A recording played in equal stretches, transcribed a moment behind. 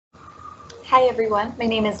Hi everyone, my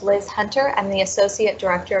name is Liz Hunter. I'm the Associate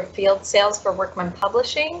Director of Field Sales for Workman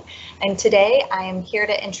Publishing, and today I am here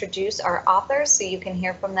to introduce our authors so you can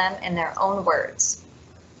hear from them in their own words.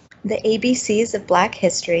 The ABCs of Black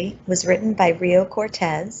History was written by Rio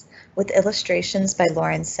Cortez with illustrations by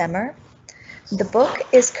Lauren Semmer. The book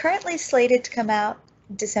is currently slated to come out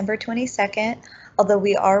December 22nd, although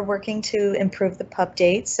we are working to improve the pub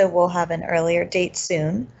date, so we'll have an earlier date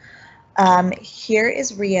soon. Here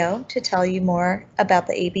is Rio to tell you more about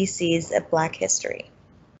the ABCs of Black History.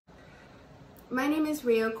 My name is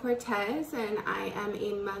Rio Cortez, and I am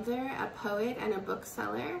a mother, a poet, and a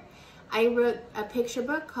bookseller. I wrote a picture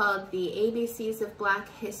book called The ABCs of Black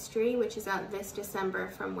History, which is out this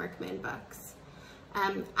December from Workman Books.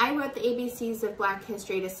 I wrote the ABCs of Black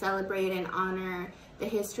History to celebrate and honor the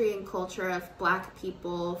history and culture of Black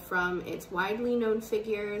people, from its widely known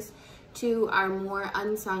figures to our more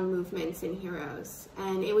unsung movements and heroes.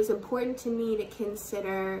 And it was important to me to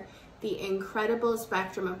consider the incredible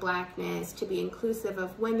spectrum of Blackness, to be inclusive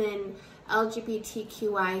of women,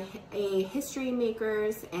 LGBTQIA history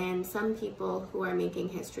makers, and some people who are making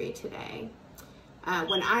history today.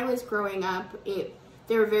 When I was growing up,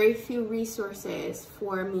 there were very few resources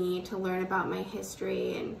for me to learn about my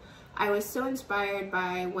history, and I was so inspired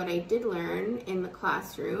by what I did learn in the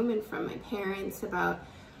classroom and from my parents about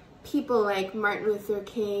people like Martin Luther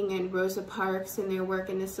King and Rosa Parks and their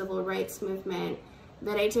work in the civil rights movement,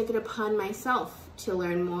 that I took it upon myself to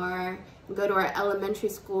learn more and go to our elementary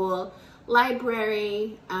school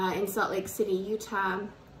library in Salt Lake City, Utah.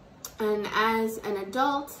 And as an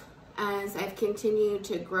adult, as I've continued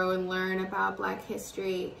to grow and learn about Black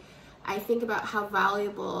history, I think about how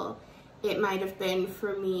valuable it might have been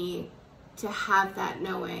for me to have that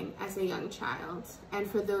knowing as a young child and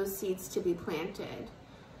for those seeds to be planted.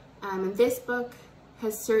 This book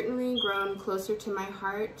has certainly grown closer to my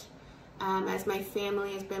heart as my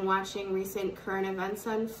family has been watching recent current events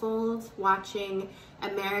unfold, watching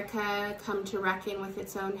America come to reckon with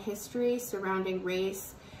its own history surrounding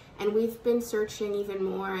race. And we've been searching even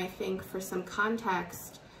more, I think, for some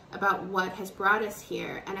context about what has brought us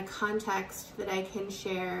here, and a context that I can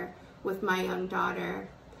share with my young daughter.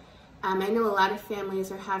 I know a lot of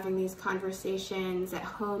families are having these conversations at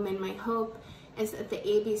home, and my hope is that the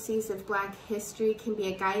ABCs of Black history can be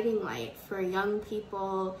a guiding light for young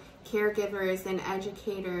people, caregivers, and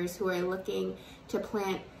educators who are looking to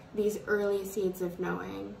plant these early seeds of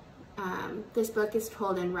knowing. This book is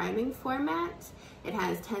told in rhyming format. It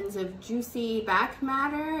has tons of juicy back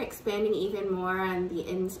matter, expanding even more on the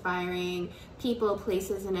inspiring people,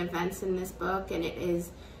 places, and events in this book, and it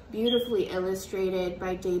is beautifully illustrated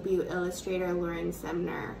by debut illustrator Lauren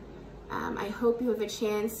Semmer. I hope you have a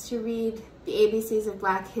chance to read The ABCs of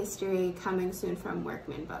Black History, coming soon from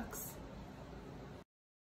Workman Books.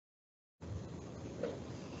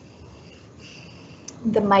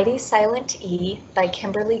 The Mighty Silent E by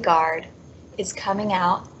Kimberly Gard is coming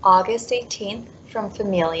out August 18th from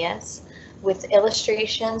Familias with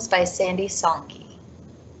illustrations by Sandy Sonke.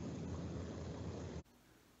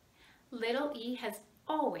 Little E has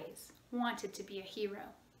always wanted to be a hero,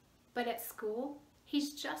 but at school,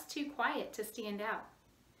 he's just too quiet to stand out.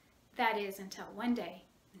 That is until one day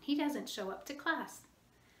when he doesn't show up to class.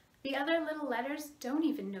 The other little letters don't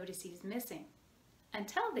even notice he's missing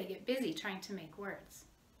until they get busy trying to make words.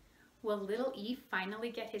 Will little E finally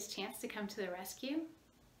get his chance to come to the rescue?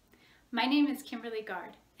 My name is Kimberly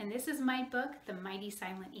Gard, and this is my book, The Mighty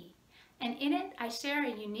Silent E. And in it, I share a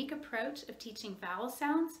unique approach of teaching vowel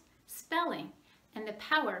sounds, spelling, and the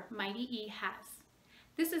power Mighty E has.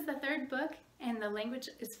 This is the third book in the Language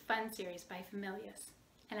is Fun series by Familias,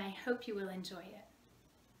 and I hope you will enjoy it.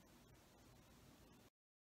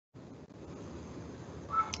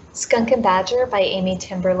 Skunk and Badger by Amy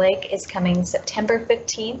Timberlake is coming September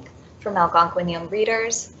 15th from Algonquin Young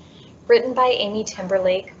Readers. Written by Amy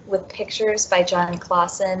Timberlake with pictures by John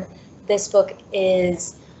Clausen, this book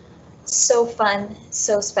is so fun,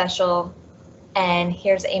 so special, and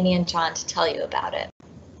here's Amy and John to tell you about it.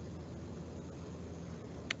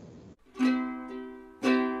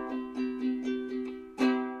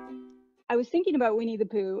 I was thinking about Winnie the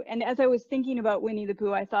Pooh, and as I was thinking about Winnie the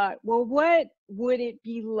Pooh, I thought, well, what would it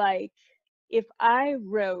be like if I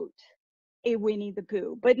wrote a Winnie the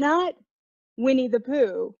Pooh, but not Winnie the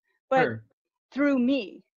Pooh, but through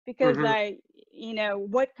me? Because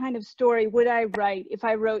what kind of story would I write if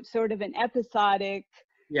I wrote sort of an episodic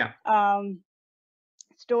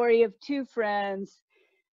story of two friends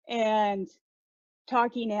and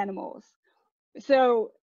talking animals?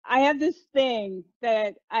 So I have this thing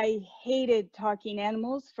that I hated talking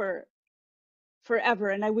animals for forever,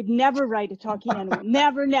 and I would never write a talking animal.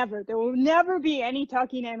 Never, never. There will never be any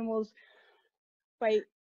talking animals by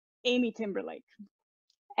Amy Timberlake.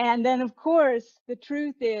 And then, of course, the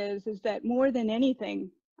truth is that more than anything,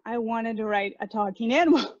 I wanted to write a talking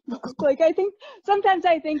animal book. Like, I think sometimes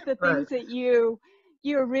I think the things that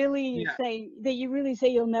you're really saying, that you really say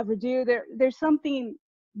you'll never do, there's something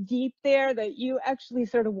deep there that you actually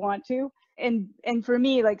sort of want to. And for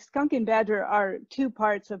me, like, Skunk and Badger are two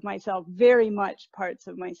parts of myself, very much parts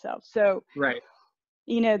of myself. So,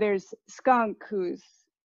 you know, there's Skunk, who's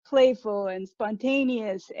playful and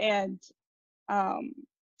spontaneous and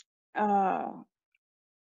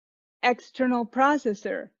external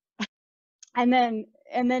processor, and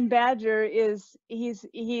then Badger is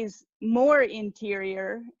he's more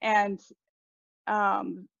interior and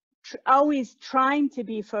always trying to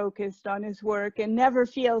be focused on his work and never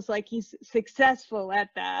feels like he's successful at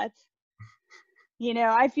that. You know,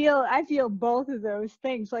 I feel both of those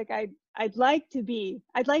things. Like I'd like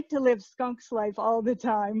to live Skunk's life all the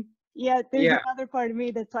time. Yet there's another part of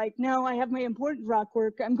me that's like, no, I have my important rock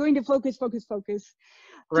work. I'm going to focus.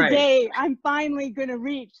 Today, I'm finally going to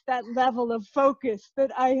reach that level of focus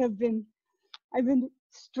that I've been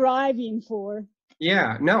striving for.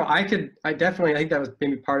 Yeah, no, I definitely, I think that was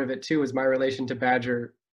maybe part of it too, was my relation to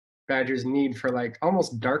Badger's need for like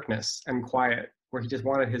almost darkness and quiet, where he just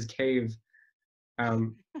wanted his cave.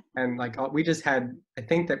 And like, we just had, I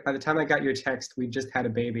think that by the time I got your text, we just had a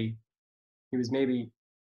baby. He was maybe,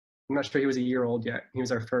 I'm not sure he was a year old yet. He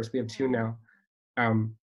was our first, we have two now.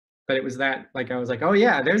 But it was that, like, I was like, oh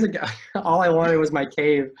yeah, there's a guy. All I wanted was my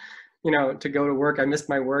cave, you know, to go to work. I missed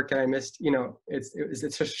my work, and I missed, you know, it's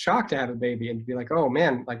a shock to have a baby and to be like, oh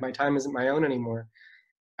man, like my time isn't my own anymore.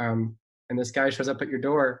 And this guy shows up at your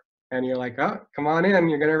door, and you're like, oh, come on in,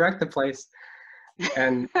 you're gonna wreck the place.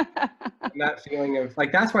 And that feeling of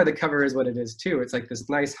like, that's why the cover is what it is too. It's like this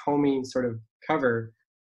nice homey sort of cover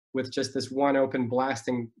with just this one open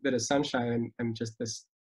blasting bit of sunshine, and just this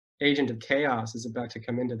agent of chaos is about to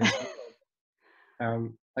come into this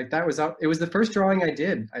world. Like that was it was the first drawing I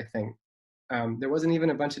did, I think. There wasn't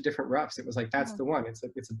even a bunch of different roughs. It was like, that's the one. It's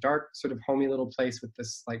a dark sort of homey little place with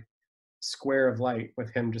this like square of light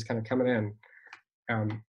with him just kind of coming in.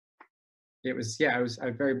 It was, yeah,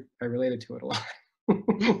 I related to it a lot.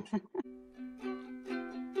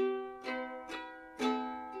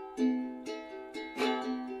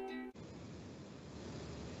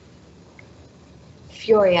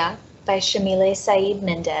 Furia by Shamile Saeed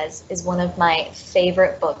Mendez is one of my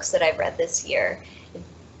favorite books that I've read this year.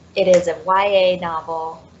 It is a YA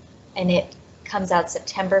novel, and it comes out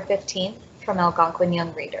September 15th from Algonquin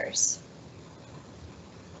Young Readers.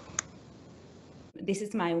 This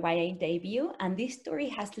is my YA debut, and this story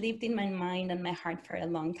has lived in my mind and my heart for a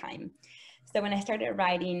long time. So when I started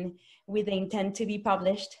writing with the intent to be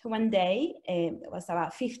published one day, it was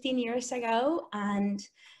about 15 years ago, and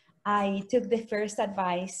I took the first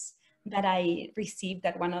advice that I received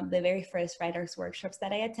at one of the very first writers' workshops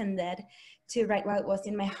that I attended to write what was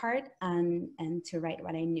in my heart and to write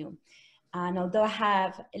what I knew. And although I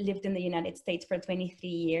have lived in the United States for 23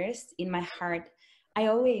 years, in my heart, I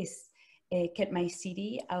always kept my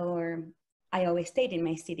city, or I always stayed in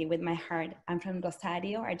my city with my heart. I'm from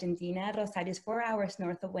Rosario, Argentina. Rosario is 4 hours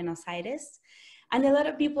north of Buenos Aires. And a lot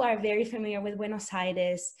of people are very familiar with Buenos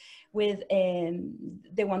Aires, with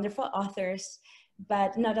the wonderful authors,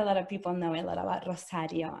 but not a lot of people know a lot about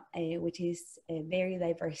Rosario, which is a very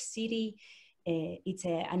diverse city. It's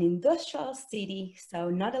an industrial city, so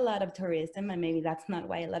not a lot of tourism, and maybe that's not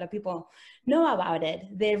why a lot of people know about it.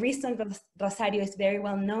 The reason Rosario is very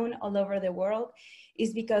well known all over the world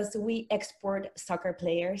is because we export soccer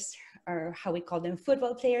players, or how we call them,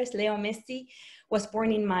 football players. Leo Messi was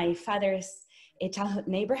born in my father's childhood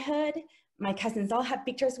neighborhood. My cousins all have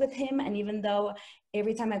pictures with him, and even though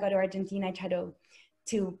every time I go to Argentina, I try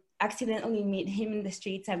to accidentally meet him in the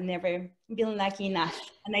streets, I've never been lucky enough.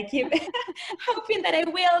 And I keep hoping that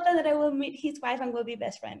I will meet his wife and we'll be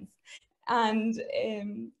best friends. And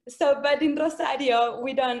but in Rosario,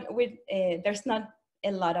 there's not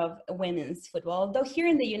a lot of women's football. Although here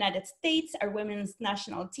in the United States, our women's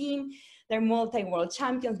national team, they're multi-world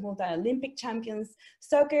champions, multi-Olympic champions.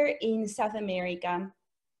 Soccer in South America,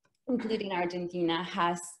 including Argentina,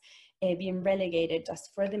 has been relegated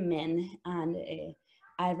just for the men. And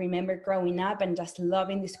I remember growing up and just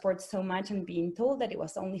loving the sport so much and being told that it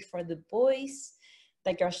was only for the boys,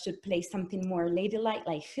 that girls should play something more ladylike,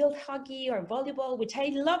 like field hockey or volleyball, which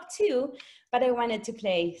I love too, but I wanted to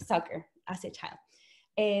play soccer as a child.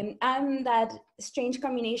 I'm that strange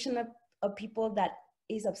combination of people that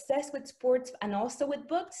is obsessed with sports and also with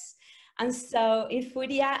books. And so in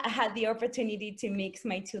Furia, I had the opportunity to mix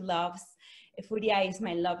my two loves. Furia is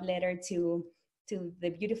my love letter to the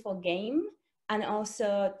beautiful game, and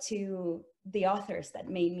also to the authors that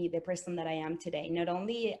made me the person that I am today, not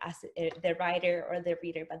only as the writer or the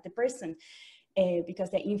reader, but the person,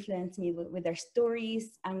 because they influenced me with their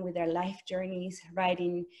stories and with their life journeys,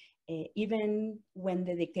 writing even when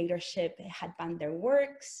the dictatorship had banned their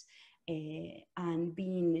works, and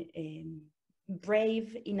being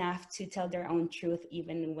brave enough to tell their own truth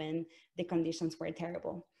even when the conditions were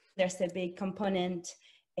terrible. There's a big component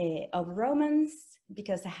of romance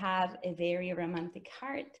because I have a very romantic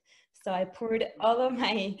heart. So I poured all of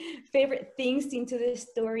my favorite things into the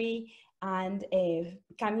story. And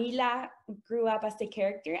Camila grew up as a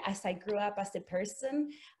character as I grew up as a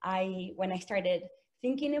person. When I started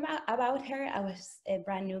thinking about her, I was a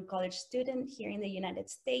brand new college student here in the United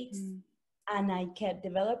States. And I kept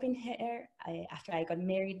developing her after I got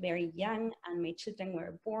married very young and my children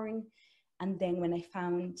were born. And then when I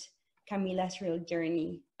found Camila's real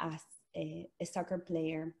journey as a soccer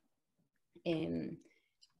player,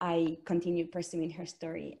 I continued pursuing her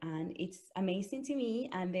story. And it's amazing to me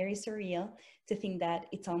and very surreal to think that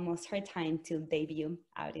it's almost her time to debut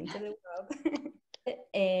out into the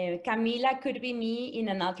world. Camila could be me in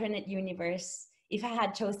an alternate universe if I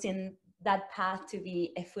had chosen that path to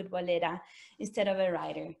be a footballera instead of a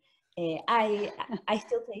writer. I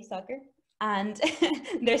still play soccer, and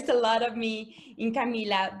there's a lot of me in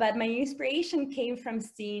Camila, but my inspiration came from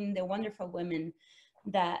seeing the wonderful women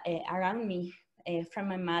that around me, from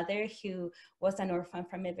my mother, who was an orphan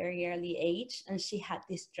from a very early age, and she had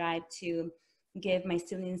this drive to give my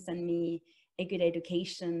siblings and me a good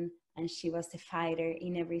education, and she was a fighter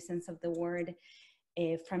in every sense of the word.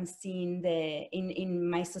 From seeing in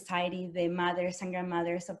my society, the mothers and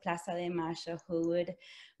grandmothers of Plaza de Mayo who would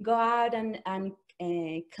go out and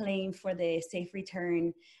claim for the safe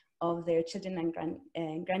return of their children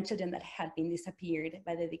and grandchildren that had been disappeared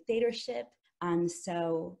by the dictatorship. And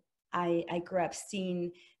so I grew up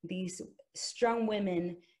seeing these strong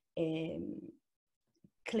women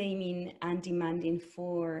claiming and demanding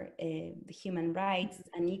for human rights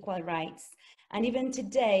and equal rights. And even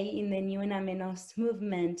today in the Ni Una Menos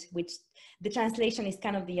movement, which the translation is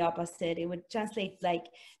kind of the opposite, it would translate like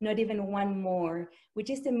not even one more, which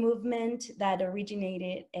is a movement that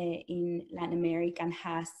originated in Latin America and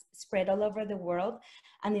has spread all over the world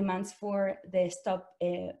and demands for the stop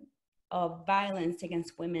of violence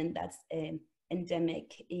against women that's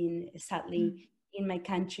endemic sadly in my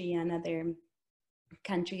country and other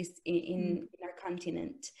countries in our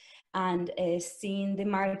continent. And seeing the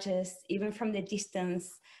marches, even from the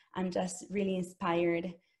distance, I'm just really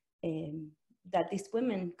inspired that these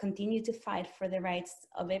women continue to fight for the rights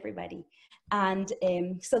of everybody. And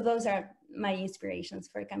so those are my inspirations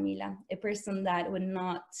for Camila, a person that would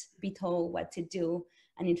not be told what to do.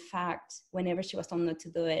 And in fact, whenever she was told not to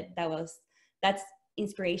do it, that's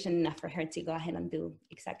inspiration enough for her to go ahead and do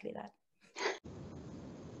exactly that.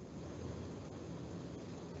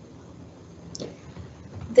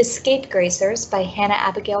 The Scapegracers by Hannah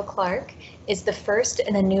Abigail Clark is the first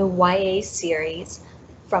in the new YA series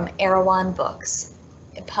from Erewhon Books.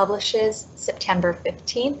 It publishes September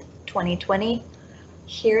 15th, 2020.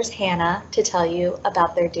 Here's Hannah to tell you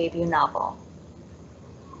about their debut novel.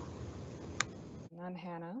 I'm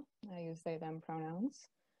Hannah. I use they, them pronouns.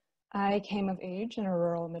 I came of age in a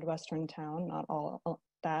rural Midwestern town, not all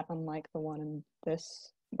that unlike the one in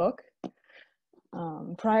this book.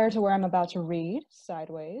 Prior to where I'm about to read,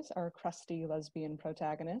 Sideways, our crusty lesbian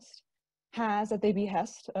protagonist, has, at the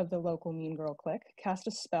behest of the local mean girl clique, cast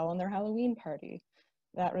a spell on their Halloween party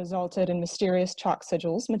that resulted in mysterious chalk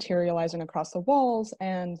sigils materializing across the walls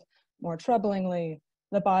and, more troublingly,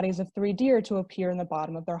 the bodies of 3 deer to appear in the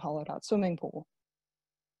bottom of their hollowed-out swimming pool.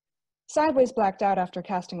 Sideways blacked out after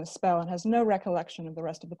casting the spell and has no recollection of the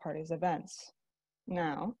rest of the party's events.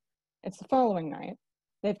 Now, it's the following night.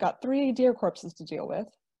 They've got 3 deer corpses to deal with,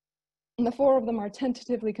 and the 4 of them are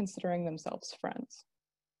tentatively considering themselves friends.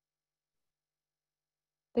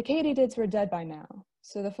 The katydids were dead by now,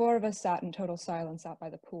 so the 4 of us sat in total silence out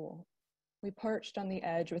by the pool. We perched on the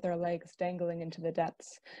edge with our legs dangling into the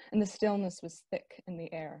depths, and the stillness was thick in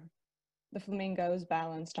the air. The flamingos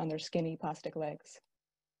balanced on their skinny plastic legs.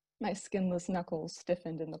 My skinless knuckles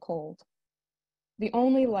stiffened in the cold. The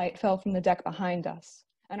only light fell from the deck behind us,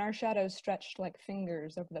 and our shadows stretched like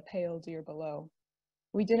fingers over the pale deer below.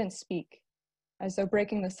 We didn't speak, as though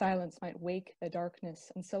breaking the silence might wake the darkness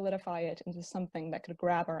and solidify it into something that could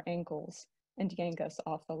grab our ankles and yank us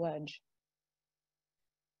off the ledge.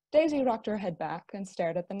 Daisy rocked her head back and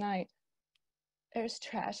stared at the night. "There's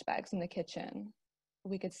trash bags in the kitchen,"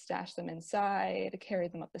 We could stash them inside, carry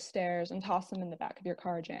them up the stairs, and toss them in the back of your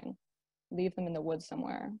car, Jing. Leave them in the woods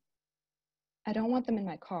somewhere. I don't want them in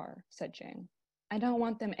my car, said Jing. I don't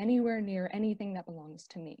want them anywhere near anything that belongs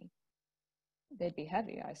to me. They'd be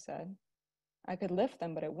heavy, I said. I could lift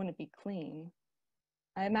them, but it wouldn't be clean.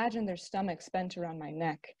 I imagined their stomachs bent around my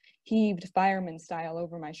neck, heaved fireman style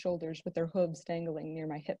over my shoulders with their hooves dangling near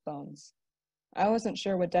my hip bones. I wasn't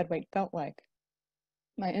sure what dead weight felt like.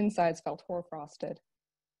 My insides felt hoar-frosted.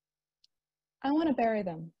 I want to bury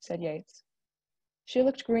them, said Yates. She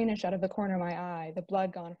looked greenish out of the corner of my eye, the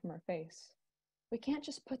blood gone from her face. We can't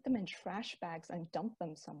just put them in trash bags and dump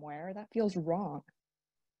them somewhere. That feels wrong.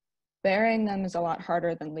 Burying them is a lot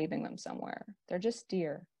harder than leaving them somewhere. They're just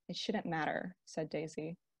deer. It shouldn't matter, said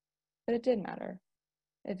Daisy. But it did matter.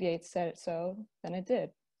 If Yates said it so, then it did.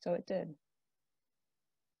 So it did.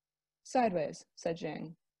 Sideways, said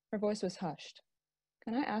Jing. Her voice was hushed.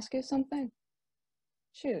 Can I ask you something?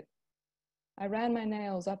 Shoot. I ran my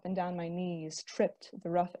nails up and down my knees, tripped the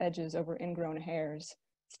rough edges over ingrown hairs,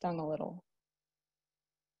 stung a little.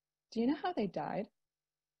 Do you know how they died?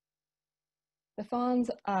 The fawn's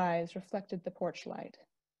eyes reflected the porch light.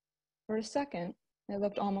 For a second, it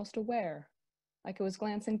looked almost aware, like it was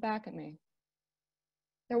glancing back at me.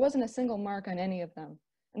 There wasn't a single mark on any of them,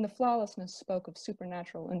 and the flawlessness spoke of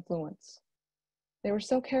supernatural influence. They were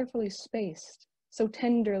so carefully spaced, so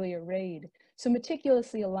tenderly arrayed, so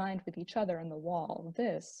meticulously aligned with each other on the wall.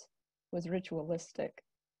 This was ritualistic.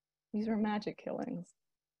 These were magic killings.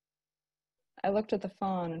 I looked at the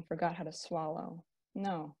fawn and forgot how to swallow.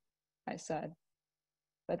 No, I said.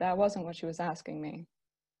 But that wasn't what she was asking me.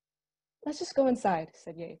 Let's just go inside,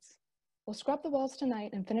 said Yates. We'll scrub the walls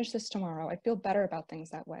tonight and finish this tomorrow. I feel better about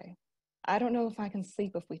things that way. I don't know if I can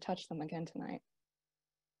sleep if we touch them again tonight.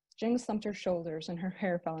 Jing slumped her shoulders and her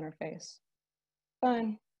hair fell on her face.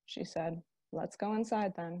 Fine, she said. Let's go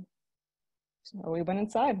inside then. So we went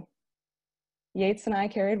inside. Yates and I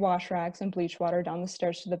carried wash rags and bleach water down the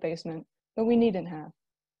stairs to the basement, but we needn't have.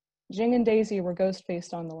 Jing and Daisy were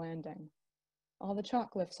ghost-faced on the landing. All the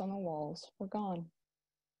chalk glyphs on the walls were gone.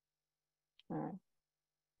 All right.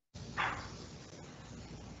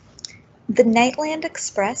 The Nightland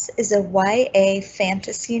Express is a YA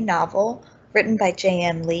fantasy novel written by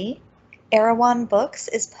J.M. Lee. Erewhon Books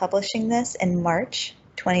is publishing this in March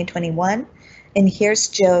 2021, and here's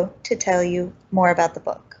Joe to tell you more about the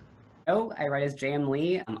book. Hello, I write as J.M.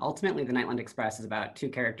 Lee. Ultimately, The Nightland Express is about two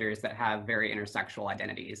characters that have very intersexual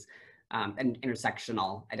identities, and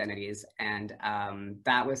intersectional identities, and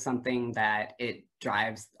that was something that it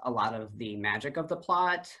drives a lot of the magic of the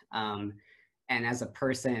plot. And as a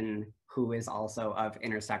person who is also of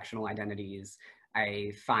intersectional identities,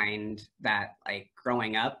 I find that, like,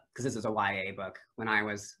 growing up, because this is a YA book, when I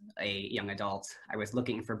was a young adult, I was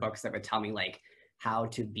looking for books that would tell me, like, how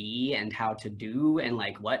to be and how to do and,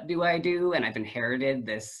 like, what do I do? And I've inherited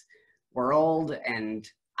this world and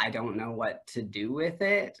I don't know what to do with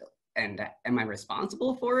it. And am I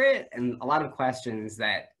responsible for it? And a lot of questions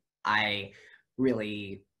that I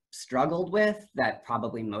really struggled with that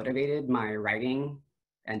probably motivated my writing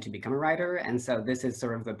and to become a writer. And so this is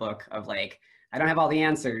sort of the book of, like, I don't have all the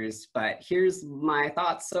answers, but here's my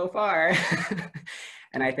thoughts so far.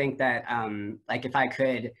 And I think that, like, if I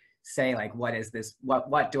could say, like, what is this,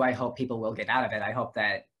 what do I hope people will get out of it? I hope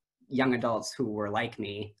that young adults who were like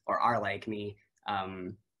me or are like me,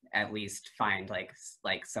 at least find like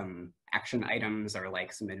some action items or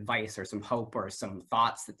like some advice or some hope or some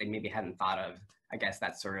thoughts that they maybe hadn't thought of. I guess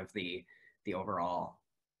that's sort of the overall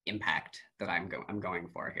impact that I'm going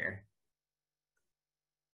for here.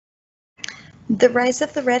 The Rise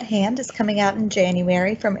of the Red Hand is coming out in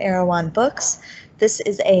January from Erewhon Books. This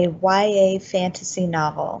is a YA fantasy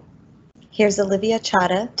novel. Here's Olivia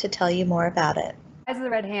Chada to tell you more about it. Rise of the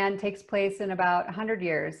Red Hand takes place in about 100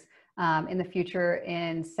 years in the future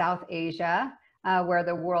in South Asia, where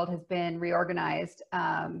the world has been reorganized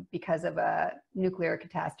because of a nuclear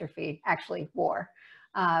catastrophe, actually war.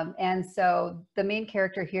 And so the main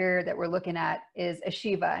character here that we're looking at is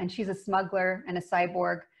Ashiva, and she's a smuggler and a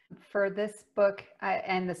cyborg. For this book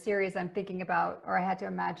and the series, I'm thinking about, or I had to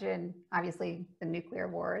imagine, obviously the nuclear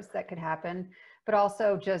wars that could happen, but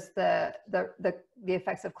also just the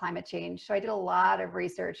effects of climate change. So I did a lot of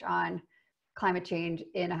research on climate change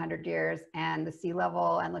in 100 years and the sea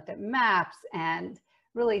level, and looked at maps and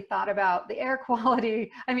really thought about the air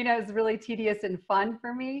quality. I mean, it was really tedious and fun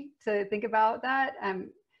for me to think about that.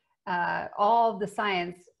 All the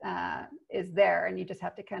science is there, and you just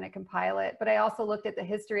have to kind of compile it. But I also looked at the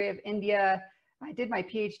history of India. I did my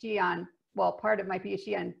PhD on, well, part of my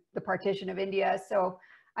PhD on the partition of India. So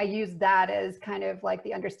I used that as kind of like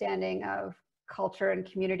the understanding of culture and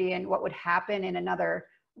community and what would happen in another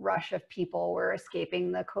rush of people were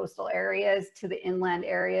escaping the coastal areas to the inland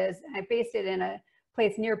areas. And I based it in a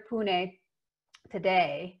place near Pune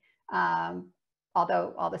today,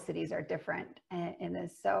 although all the cities are different in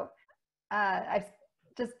this. So I'm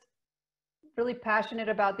just really passionate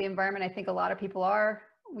about the environment. I think a lot of people are.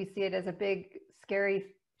 We see it as a big,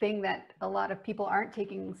 scary thing that a lot of people aren't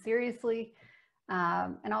taking seriously.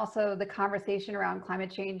 And also the conversation around climate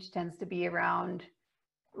change tends to be around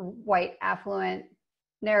white, affluent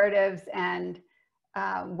narratives. And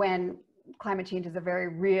when climate change is a very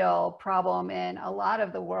real problem in a lot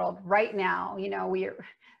of the world right now, you know,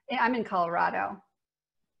 I'm in Colorado.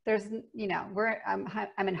 There's, you know,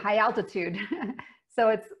 I'm in high altitude.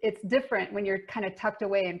 So it's different when you're kind of tucked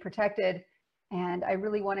away and protected. And I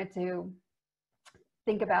really wanted to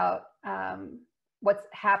think about what's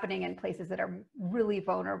happening in places that are really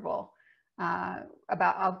vulnerable,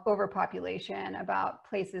 about overpopulation, about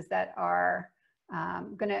places that are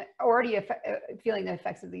already feeling the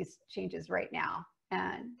effects of these changes right now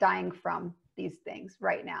and dying from these things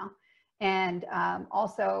right now. And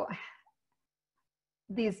also,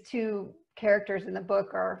 these two characters in the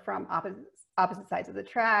book are from opposite sides of the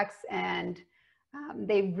tracks, and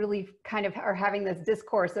they really kind of are having this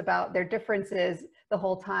discourse about their differences the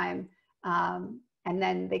whole time. And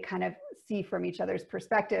then they kind of see from each other's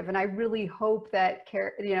perspective. And I really hope that,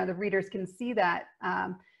 you know, the readers can see that,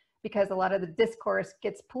 because a lot of the discourse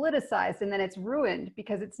gets politicized and then it's ruined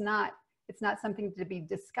because it's not something to be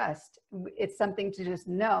discussed. It's something to just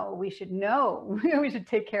know. We should know we should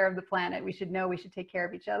take care of the planet. We should know we should take care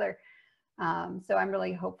of each other. So I'm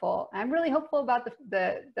really hopeful. I'm really hopeful about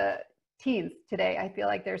the teens today. I feel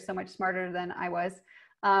like they're so much smarter than I was,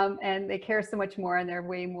 and they care so much more, and they're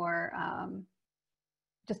way more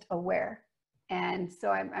just aware. And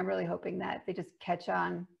so I'm really hoping that they just catch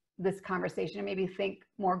on this conversation and maybe think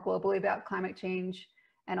more globally about climate change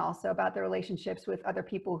and also about their relationships with other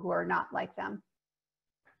people who are not like them.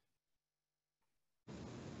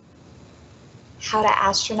 How to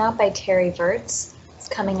Astronaut by Terry Virts. It's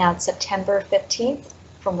coming out September 15th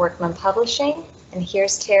from Workman Publishing. And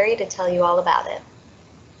here's Terry to tell you all about it.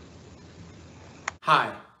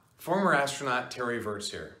 Hi, former astronaut Terry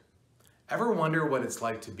Virts here. Ever wonder what it's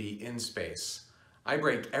like to be in space? I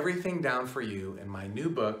break everything down for you in my new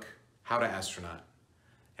book, How to Astronaut.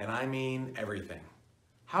 And I mean everything.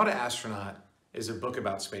 How to Astronaut is a book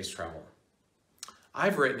about space travel.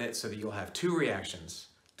 I've written it so that you'll have two reactions,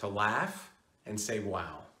 to laugh and say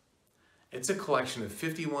wow. It's a collection of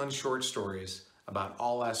 51 short stories about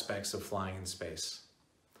all aspects of flying in space.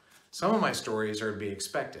 Some of my stories are to be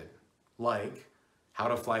expected, like how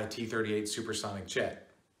to fly a T-38 supersonic jet,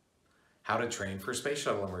 how to train for space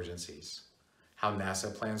shuttle emergencies, how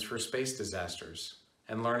NASA plans for space disasters,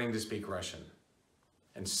 and learning to speak Russian.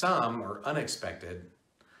 And some are unexpected,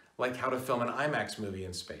 like how to film an IMAX movie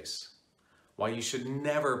in space, why you should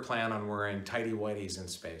never plan on wearing tighty-whities in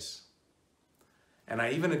space. And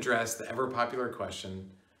I even address the ever-popular question,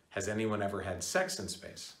 has anyone ever had sex in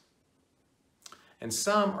space? And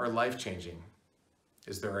some are life-changing.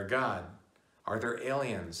 Is there a God? Are there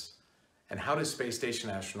aliens? And how do space station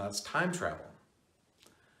astronauts time travel?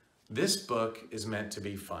 This book is meant to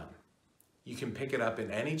be fun. You can pick it up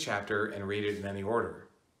in any chapter and read it in any order.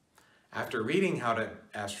 After reading How to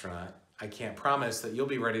Astronaut, I can't promise that you'll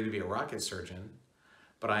be ready to be a rocket surgeon,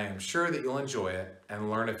 but I am sure that you'll enjoy it and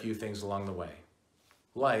learn a few things along the way.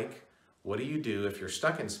 Like, what do you do if you're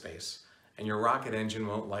stuck in space and your rocket engine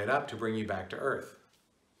won't light up to bring you back to Earth?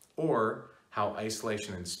 Or how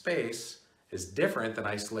isolation in space is different than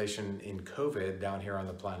isolation in COVID down here on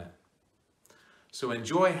the planet. So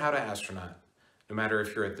enjoy How to Astronaut, no matter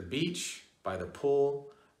if you're at the beach, by the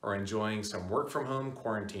pool, or enjoying some work from home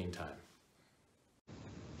quarantine time.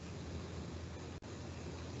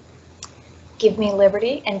 Give Me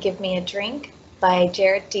Liberty and Give Me a Drink by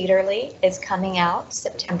Jared Dieterle is coming out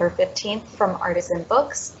September 15th from Artisan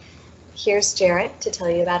Books. Here's Jared to tell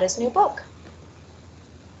you about his new book.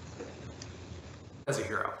 As a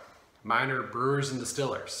hero. Mine are brewers and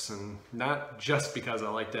distillers, and not just because I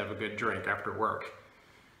like to have a good drink after work.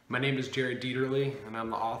 My name is Jared Dieterle, and I'm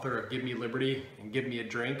the author of Give Me Liberty and Give Me a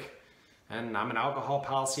Drink, and I'm an alcohol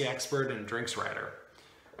policy expert and drinks writer,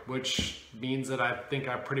 which means that I think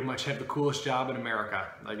I pretty much have the coolest job in America.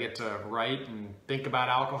 I get to write and think about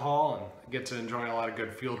alcohol and get to enjoy a lot of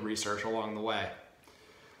good field research along the way.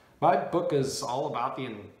 My book is all about the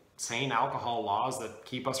insane alcohol laws that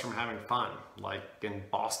keep us from having fun. Like in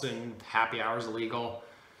Boston, happy hour's illegal.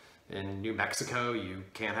 In New Mexico, you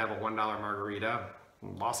can't have a $1 margarita.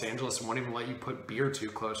 In Los Angeles won't even let you put beer too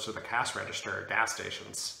close to the cash register at gas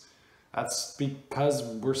stations. That's because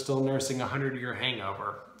we're still nursing a 100-year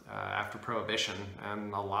hangover after Prohibition,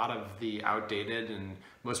 and a lot of the outdated and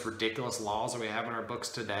most ridiculous laws that we have in our books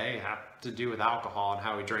today have to do with alcohol and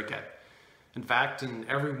how we drink it. In fact, in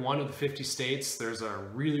every one of the 50 states, there's a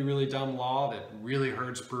really, really dumb law that really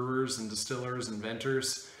hurts brewers and distillers and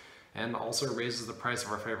inventors, and also raises the price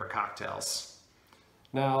of our favorite cocktails.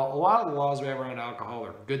 Now, a lot of the laws we have around alcohol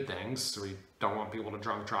are good things. We don't want people to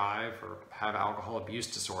drunk drive or have alcohol abuse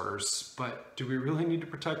disorders, but do we really need to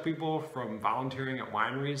protect people from volunteering at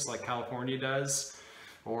wineries like California does,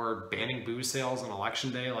 or banning booze sales on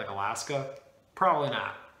election day like Alaska? Probably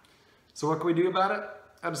not. So what can we do about it?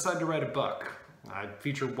 I decided to write a book. I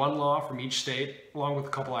feature one law from each state, along with a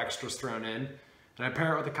couple extras thrown in, and I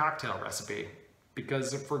pair it with a cocktail recipe.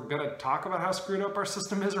 Because if we're gonna talk about how screwed up our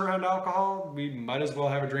system is around alcohol, we might as well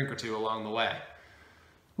have a drink or two along the way.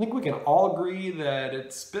 I think we can all agree that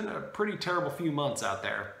it's been a pretty terrible few months out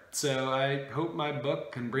there. So I hope my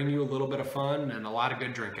book can bring you a little bit of fun and a lot of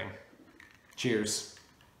good drinking. Cheers.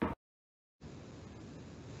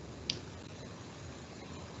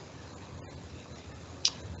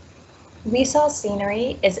 We Saw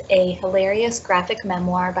Scenery is a hilarious graphic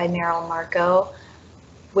memoir by Meryl Marco,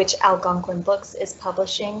 which Algonquin Books is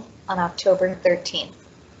publishing on October 13th.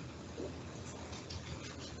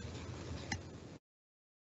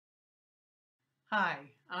 Hi,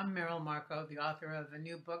 I'm Meryl Marco, the author of a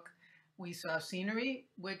new book, We Saw Scenery,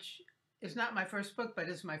 which is not my first book, but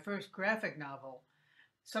is my first graphic novel.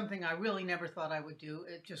 Something I really never thought I would do.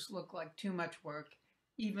 It just looked like too much work,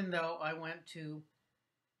 even though I went to,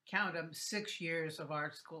 count them, 6 years of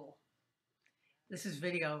art school. This is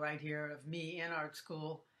video right here of me in art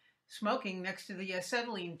school smoking next to the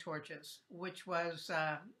acetylene torches, which was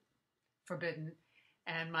forbidden,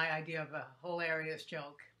 and my idea of a hilarious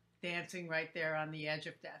joke, dancing right there on the edge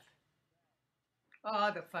of death.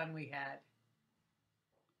 Oh, the fun we had.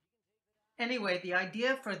 Anyway, the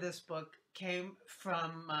idea for this book came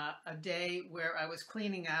from a day where I was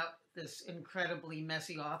cleaning out this incredibly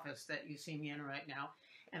messy office that you see me in right now,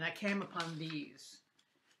 and I came upon these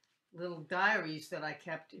little diaries that I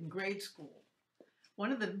kept in grade school.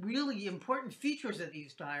 One of the really important features of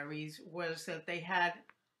these diaries was that they had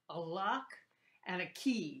a lock and a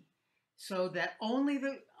key so that only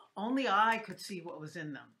I could see what was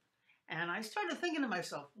in them. And I started thinking to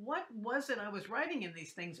myself, what was it I was writing in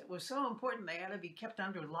these things? It was so important they had to be kept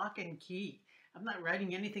under lock and key. I'm not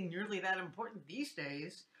writing anything nearly that important these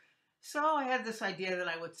days. So I had this idea that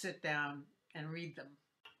I would sit down and read them.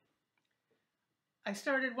 I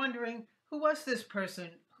started wondering, who was this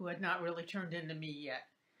person who had not really turned into me yet?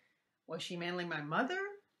 Was she mainly my mother?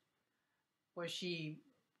 Was she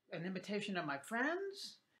an imitation of my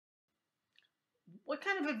friends? What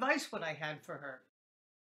kind of advice would I have for her?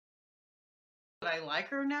 Would I like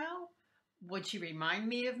her now? Would she remind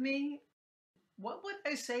me of me? What would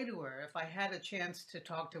I say to her if I had a chance to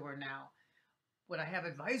talk to her now? Would I have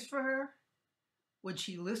advice for her? Would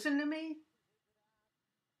she listen to me?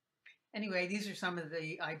 Anyway, these are some of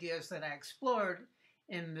the ideas that I explored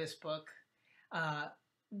in this book,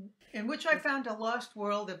 in which I found a lost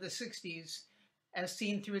world of the 60s as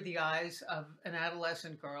seen through the eyes of an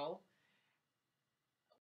adolescent girl.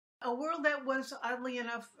 A world that was, oddly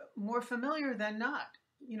enough, more familiar than not.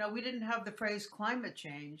 You know, we didn't have the phrase climate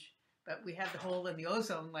change, but we had the hole in the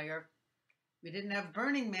ozone layer. We didn't have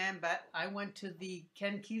Burning Man, but I went to the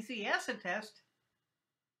Ken Kesey acid test.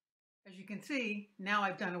 As you can see, now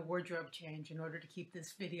I've done a wardrobe change in order to keep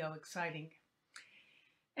this video exciting.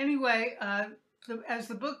 Anyway, as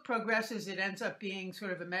the book progresses, it ends up being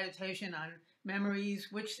sort of a meditation on memories.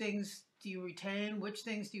 Which things do you retain? Which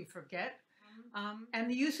things do you forget? And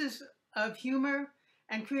the uses of humor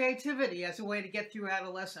and creativity as a way to get through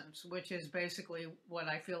adolescence, which is basically what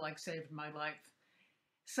I feel like saved my life.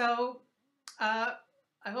 So I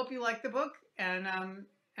hope you like the book, and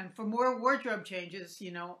for more wardrobe changes,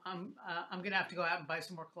 you know, I'm gonna have to go out and buy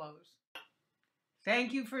some more clothes.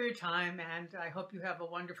 Thank you for your time, and I hope you have a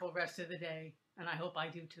wonderful rest of the day, and I hope I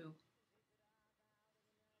do too.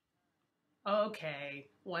 Okay,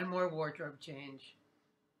 one more wardrobe change.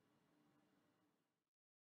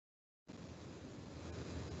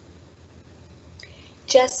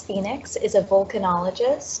 Jess Phoenix is a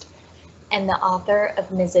volcanologist and the author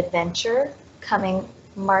of Misadventure, coming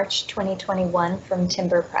March 2021 from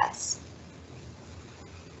Timber Press.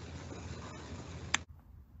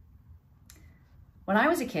 When I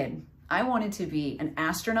was a kid, I wanted to be an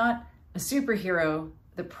astronaut, a superhero,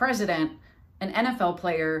 the president, an NFL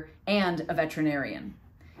player, and a veterinarian.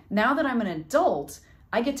 Now that I'm an adult,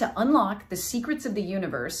 I get to unlock the secrets of the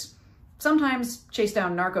universe, sometimes chase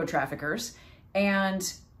down narco traffickers,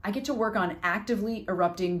 and I get to work on actively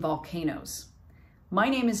erupting volcanoes. My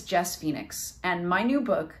name is Jess Phoenix, and my new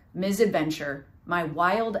book, Ms. Adventure, My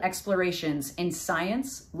Wild Explorations in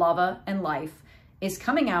Science, Lava, and Life, is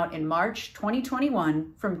coming out in March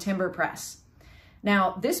 2021 from Timber Press.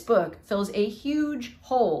 Now, this book fills a huge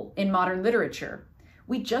hole in modern literature.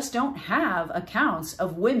 We just don't have accounts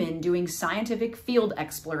of women doing scientific field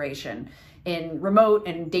exploration in remote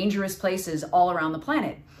and dangerous places all around the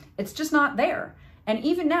planet. It's just not there. And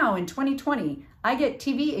even now in 2020, I get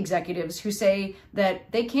TV executives who say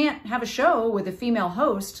that they can't have a show with a female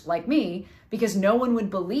host like me because no one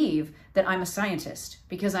would believe that I'm a scientist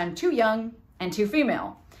because I'm too young and too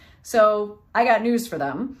female. So I got news for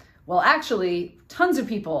them. Well, actually, tons of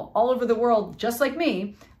people all over the world, just like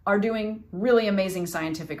me, are doing really amazing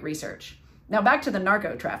scientific research. Now back to the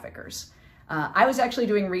narco traffickers. I was actually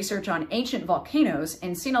doing research on ancient volcanoes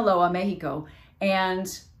in Sinaloa, Mexico, and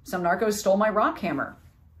some narcos stole my rock hammer.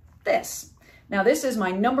 This. Now this is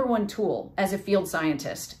my #1 tool as a field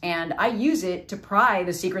scientist, and I use it to pry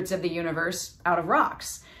the secrets of the universe out of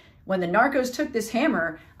rocks. When the narcos took this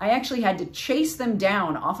hammer, I actually had to chase them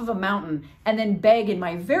down off of a mountain and then beg in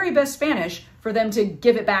my very best Spanish for them to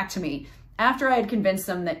give it back to me, after I had convinced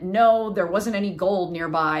them that no, there wasn't any gold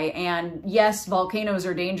nearby, and yes, volcanoes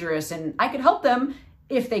are dangerous, and I could help them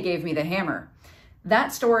if they gave me the hammer.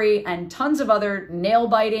 That story and tons of other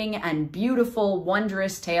nail-biting and beautiful,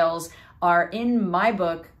 wondrous tales are in my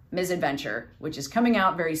book, Ms. Adventure, which is coming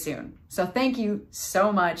out very soon. So thank you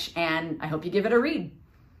so much, and I hope you give it a read.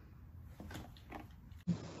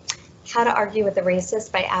 How to Argue with a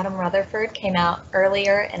Racist by Adam Rutherford came out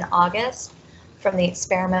earlier in August from the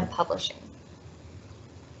Experiment Publishing.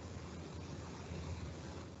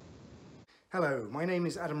 Hello, my name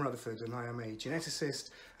is Adam Rutherford and I am a geneticist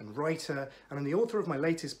and writer, and I'm the author of my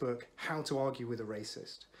latest book, How to Argue with a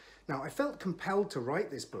Racist. Now, I felt compelled to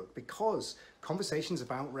write this book because conversations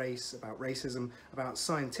about race, about racism, about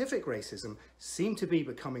scientific racism seem to be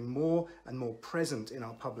becoming more and more present in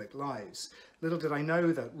our public lives. Little did I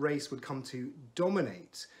know that race would come to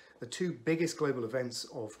dominate the two biggest global events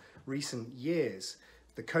of recent years,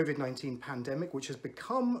 the COVID-19 pandemic, which has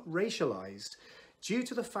become racialized due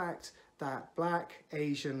to the fact that Black,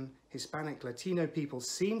 Asian, Hispanic, Latino people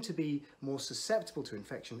seem to be more susceptible to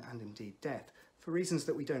infection and indeed death for reasons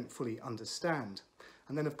that we don't fully understand.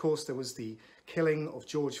 And then of course there was the killing of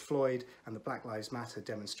George Floyd and the Black Lives Matter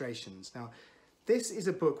demonstrations. Now, this is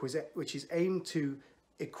a book which is aimed to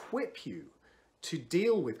equip you to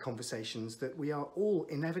deal with conversations that we are all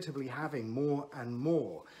inevitably having more and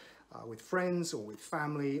more with friends or with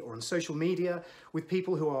family or on social media, with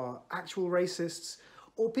people who are actual racists,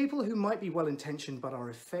 or people who might be well-intentioned but are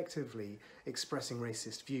effectively expressing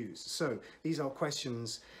racist views. So these are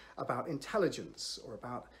questions about intelligence or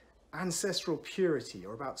about ancestral purity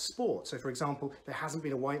or about sport. So for example, there hasn't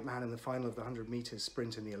been a white man in the final of the 100 meters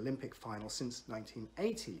sprint in the Olympic final since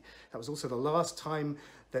 1980. That was also the last time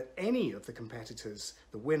that any of the competitors,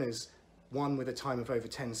 the winners, won with a time of over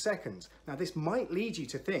 10 seconds. Now this might lead you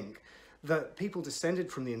to think that people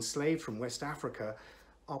descended from the enslaved from West Africa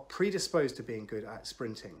are predisposed to being good at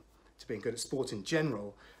sprinting, to being good at sport in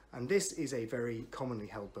general, and this is a very commonly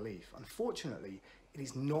held belief. Unfortunately, it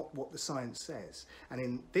is not what the science says. And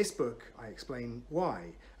in this book, I explain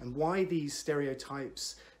why, and why these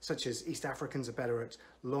stereotypes, such as East Africans are better at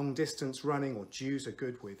long distance running, or Jews are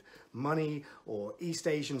good with money, or East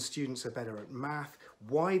Asian students are better at math,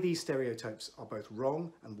 why these stereotypes are both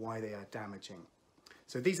wrong and why they are damaging.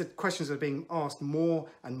 So these are questions that are being asked more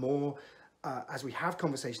and more as we have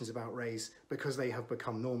conversations about race, because they have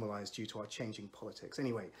become normalized due to our changing politics.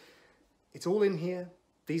 Anyway, it's all in here.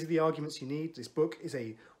 These are the arguments you need. This book is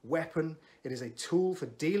a weapon. It is a tool for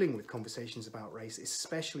dealing with conversations about race,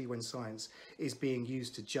 especially when science is being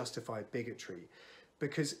used to justify bigotry.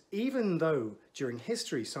 Because even though during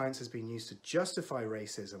history science has been used to justify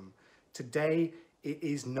racism, today it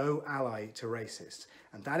is no ally to racists.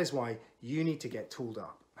 And that is why you need to get tooled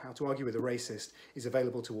up. How to Argue with a Racist is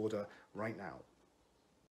available to order right now.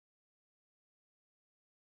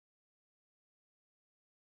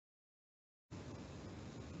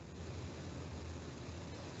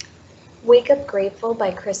 Wake Up Grateful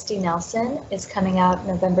by Christy Nelson is coming out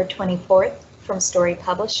November 24th from Story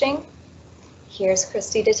Publishing. Here's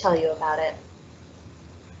Christy to tell you about it.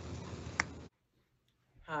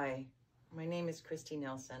 Hi, my name is Christy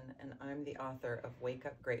Nelson, and I'm the author of Wake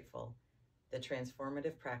Up Grateful, the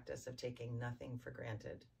transformative practice of taking nothing for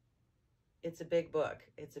granted. It's a big book.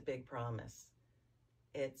 It's a big promise.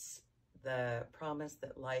 It's the promise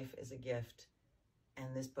that life is a gift, and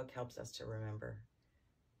this book helps us to remember.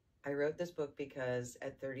 I wrote this book because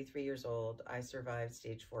at 33 years old, I survived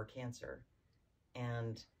stage 4 cancer,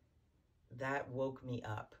 and that woke me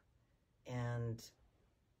up and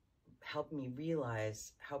helped me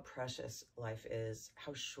realize how precious life is,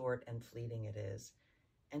 how short and fleeting it is,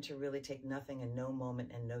 and to really take nothing and no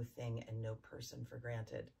moment and no thing and no person for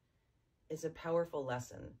granted. It's a powerful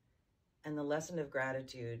lesson. And the lesson of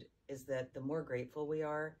gratitude is that the more grateful we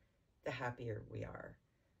are, the happier we are.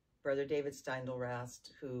 Brother David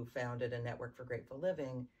Steindl-Rast, who founded a network for grateful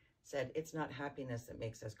living, said, it's not happiness that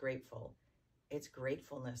makes us grateful. It's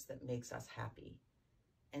gratefulness that makes us happy.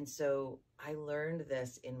 And so I learned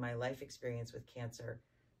this in my life experience with cancer.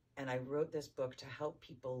 And I wrote this book to help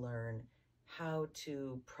people learn how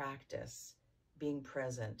to practice being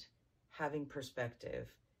present, having perspective,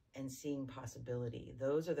 and seeing possibility.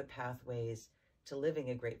 Those are the pathways to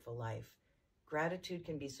living a grateful life. Gratitude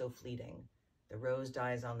can be so fleeting. The rose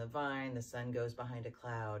dies on the vine, the sun goes behind a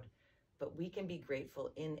cloud, but we can be grateful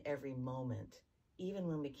in every moment, even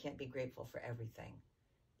when we can't be grateful for everything.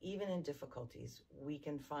 Even in difficulties, we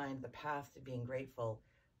can find the path to being grateful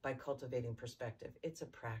by cultivating perspective. It's a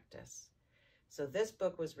practice. So this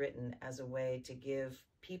book was written as a way to give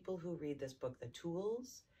people who read this book the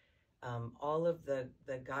tools, all of the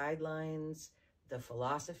guidelines, the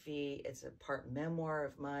philosophy. It's a part memoir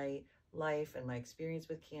of my life and my experience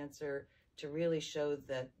with cancer, to really show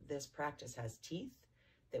that this practice has teeth,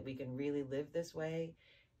 that we can really live this way.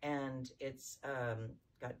 And it's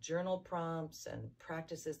got journal prompts and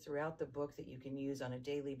practices throughout the book that you can use on a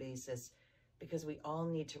daily basis, because we all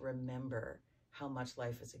need to remember how much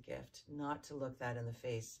life is a gift, not to look that in the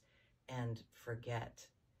face and forget,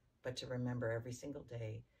 but to remember every single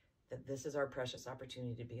day that this is our precious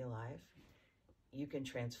opportunity to be alive. You can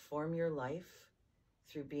transform your life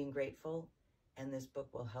through being grateful, and this book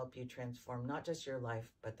will help you transform not just your life,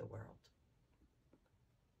 but the world.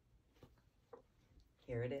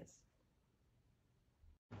 Here it is.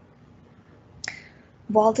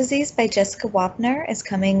 Wall Disease by Jessica Wapner is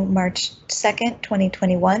coming March 2nd,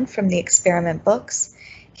 2021 from the Experiment Books.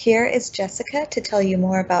 Here is Jessica to tell you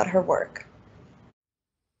more about her work.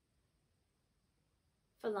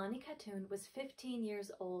 Falani Khatun was 15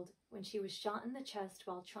 years old when she was shot in the chest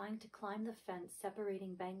while trying to climb the fence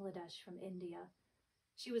separating Bangladesh from India.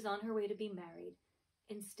 She was on her way to be married.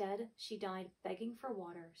 Instead, she died begging for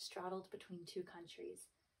water straddled between two countries.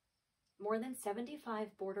 More than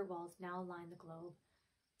 75 border walls now line the globe.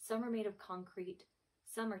 Some are made of concrete,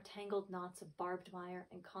 some are tangled knots of barbed wire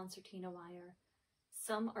and concertina wire.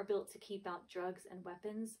 Some are built to keep out drugs and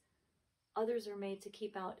weapons. Others are made to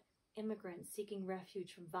keep out immigrants seeking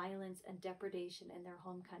refuge from violence and depredation in their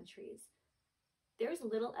home countries. There is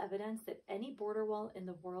little evidence that any border wall in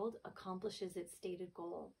the world accomplishes its stated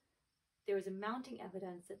goal. There is a mounting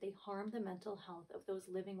evidence that they harm the mental health of those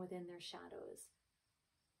living within their shadows.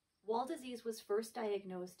 Wall disease was first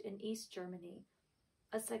diagnosed in East Germany.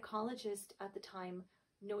 A psychologist at the time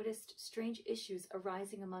noticed strange issues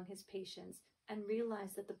arising among his patients and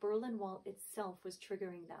realized that the Berlin Wall itself was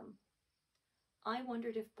triggering them. I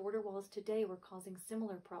wondered if border walls today were causing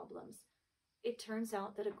similar problems. It turns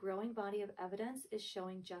out that a growing body of evidence is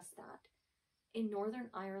showing just that. In Northern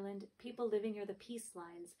Ireland, people living near the peace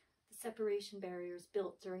lines, the separation barriers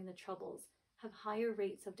built during the Troubles, have higher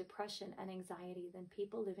rates of depression and anxiety than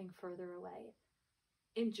people living further away.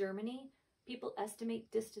 In Germany, people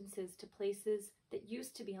estimate distances to places that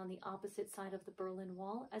used to be on the opposite side of the Berlin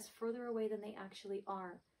Wall as further away than they actually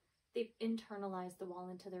are. They've internalized the wall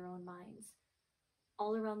into their own minds.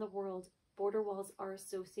 All around the world, border walls are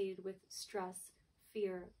associated with stress,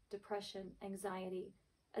 fear, depression, anxiety,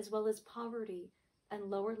 as well as poverty and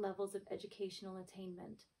lower levels of educational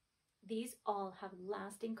attainment. These all have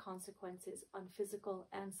lasting consequences on physical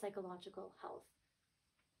and psychological health.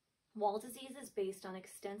 Wall disease is based on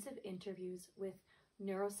extensive interviews with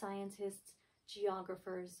neuroscientists,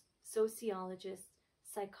 geographers, sociologists,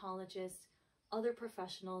 psychologists, other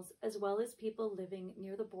professionals, as well as people living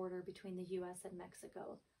near the border between the US and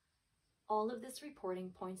Mexico. All of this reporting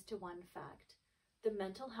points to one fact: the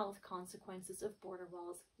mental health consequences of border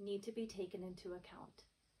walls need to be taken into account.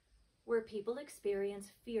 Where people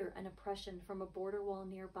experience fear and oppression from a border wall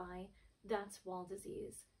nearby, that's wall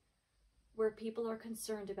disease. Where people are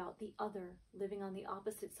concerned about the other living on the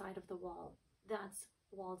opposite side of the wall, that's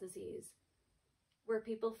wall disease. Where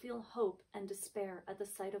people feel hope and despair at the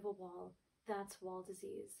sight of a wall, that's wall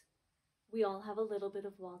disease. We all have a little bit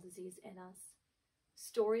of wall disease in us.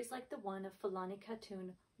 Stories like the one of Falani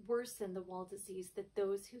Khatun worsen the wall disease that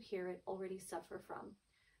those who hear it already suffer from.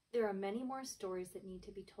 There are many more stories that need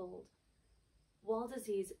to be told. Wall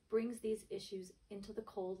disease brings these issues into the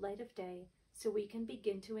cold light of day so we can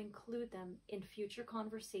begin to include them in future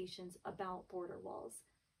conversations about border walls.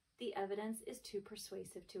 The evidence is too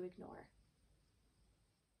persuasive to ignore.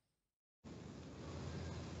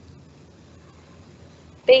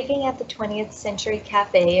 Baking at the 20th Century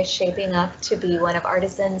Cafe is shaping up to be one of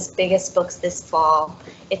Artisan's biggest books this fall.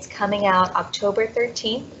 It's coming out October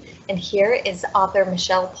 13th, and here is author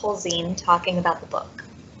Michelle Polzin talking about the book.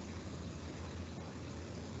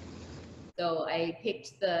 So I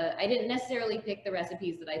didn't necessarily pick the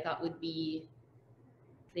recipes that I thought would be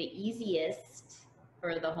the easiest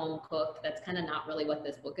for the home cook. That's kind of not really what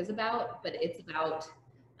this book is about, but it's about,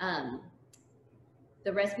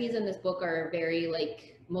 the recipes in this book are very,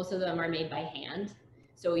 like, most of them are made by hand.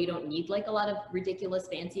 So you don't need like a lot of ridiculous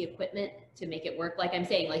fancy equipment to make it work. Like I'm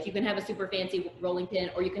saying, like you can have a super fancy rolling pin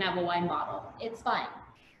or you can have a wine bottle. It's fine.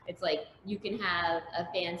 It's like, you can have a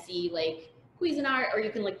fancy like Cuisinart, or you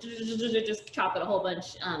can like just chop it a whole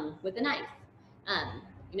bunch with a knife.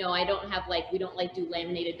 You know, I don't have like, we don't like do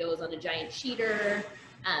laminated doughs on a giant sheeter.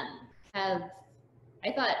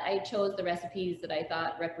 I thought I chose the recipes that I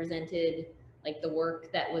thought represented like the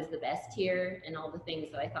work that was the best here and all the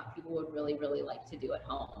things that I thought people would really, really like to do at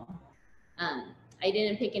home. I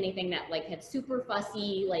didn't pick anything that like had super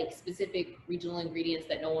fussy, like specific regional ingredients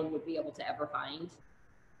that no one would be able to ever find.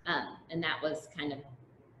 And that was kind of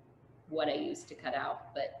what I used to cut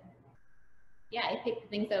out. But yeah, I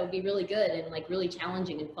picked things that would be really good and like really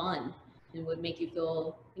challenging and fun and would make you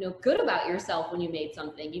feel, you know, good about yourself when you made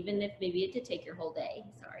something, even if maybe it did take your whole day.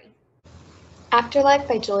 Sorry. Afterlife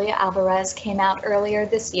by Julia Alvarez came out earlier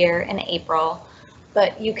this year in April,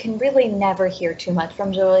 but you can really never hear too much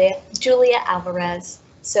from Julia Alvarez.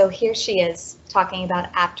 So here she is talking about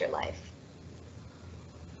Afterlife.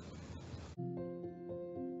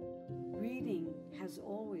 Reading has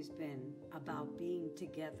always been about being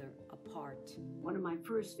together apart. One of my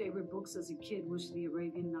first favorite books as a kid was The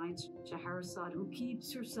Arabian Nights, Scheherazade, who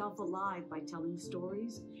keeps herself alive by telling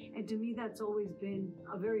stories. And to me, that's always been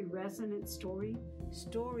a very resonant story.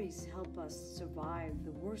 Stories help us survive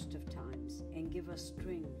the worst of times and give us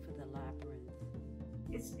string for the labyrinth.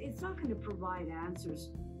 It's not going to provide answers.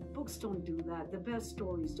 Books don't do that. The best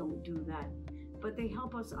stories don't do that. But they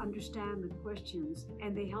help us understand the questions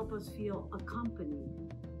and they help us feel accompanied.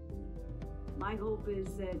 My hope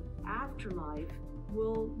is that Afterlife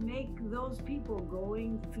will make those people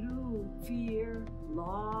going through fear,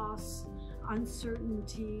 loss,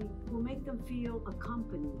 uncertainty, will make them feel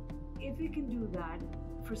accompanied. If it can do that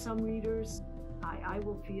for some readers, I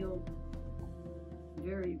will feel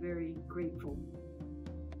very, very grateful.